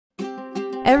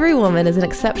Every woman is an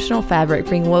exceptional fabric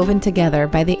being woven together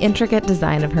by the intricate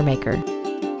design of her maker.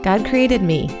 God created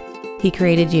me. He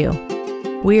created you.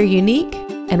 We are unique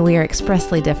and we are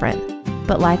expressly different.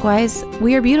 But likewise,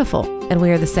 we are beautiful and we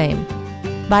are the same.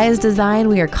 By His design,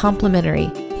 we are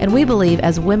complementary, and we believe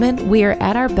as women, we are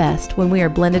at our best when we are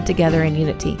blended together in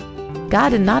unity. God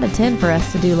did not intend for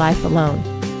us to do life alone,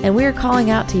 and we are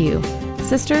calling out to you.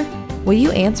 Sister, will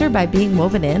you answer by being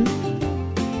woven in?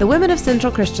 The women of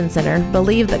Central Christian Center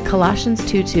believe that Colossians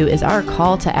 2:2 is our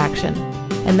call to action,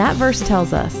 and that verse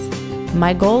tells us,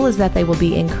 "My goal is that they will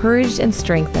be encouraged and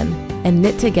strengthened and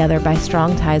knit together by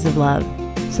strong ties of love,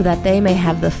 so that they may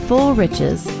have the full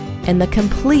riches and the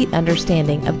complete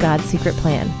understanding of God's secret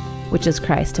plan, which is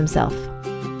Christ Himself."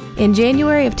 In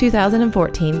January of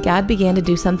 2014, God began to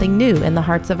do something new in the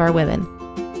hearts of our women.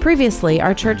 Previously,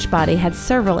 our church body had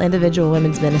several individual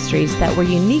women's ministries that were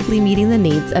uniquely meeting the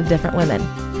needs of different women.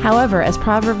 However, as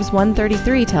Proverbs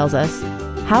 1:33 tells us,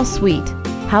 "How sweet,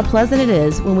 how pleasant it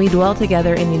is when we dwell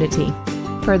together in unity.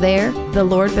 For there the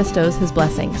Lord bestows His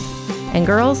blessings." And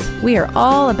girls, we are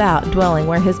all about dwelling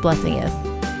where His blessing is.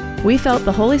 We felt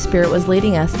the Holy Spirit was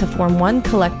leading us to form one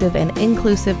collective and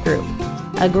inclusive group,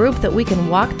 a group that we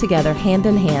can walk together hand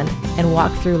in hand and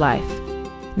walk through life.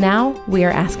 Now we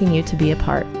are asking you to be a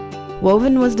part.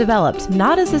 Woven was developed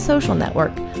not as a social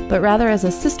network, but rather as a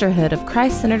sisterhood of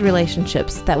Christ-centered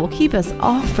relationships that will keep us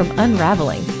all from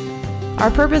unraveling.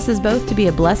 Our purpose is both to be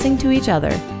a blessing to each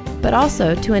other, but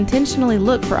also to intentionally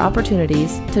look for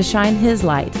opportunities to shine His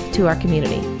light to our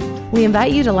community. We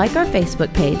invite you to like our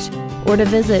Facebook page or to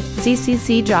visit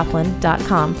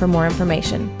cccjoplin.com for more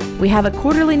information. We have a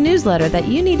quarterly newsletter that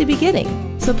you need to be getting,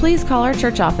 so please call our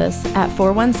church office at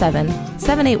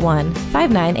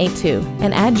 417-781-5982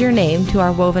 and add your name to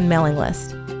our woven mailing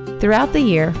list. Throughout the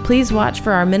year, please watch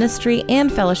for our ministry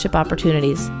and fellowship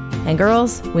opportunities. And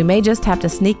girls, we may just have to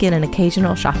sneak in an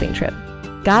occasional shopping trip.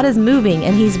 God is moving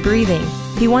and He's breathing.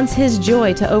 He wants His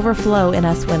joy to overflow in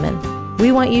us women.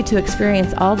 We want you to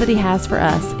experience all that He has for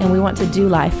us, and we want to do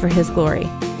life for His glory.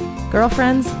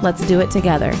 Girlfriends, let's do it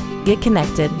together. Get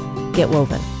connected. Get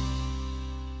woven.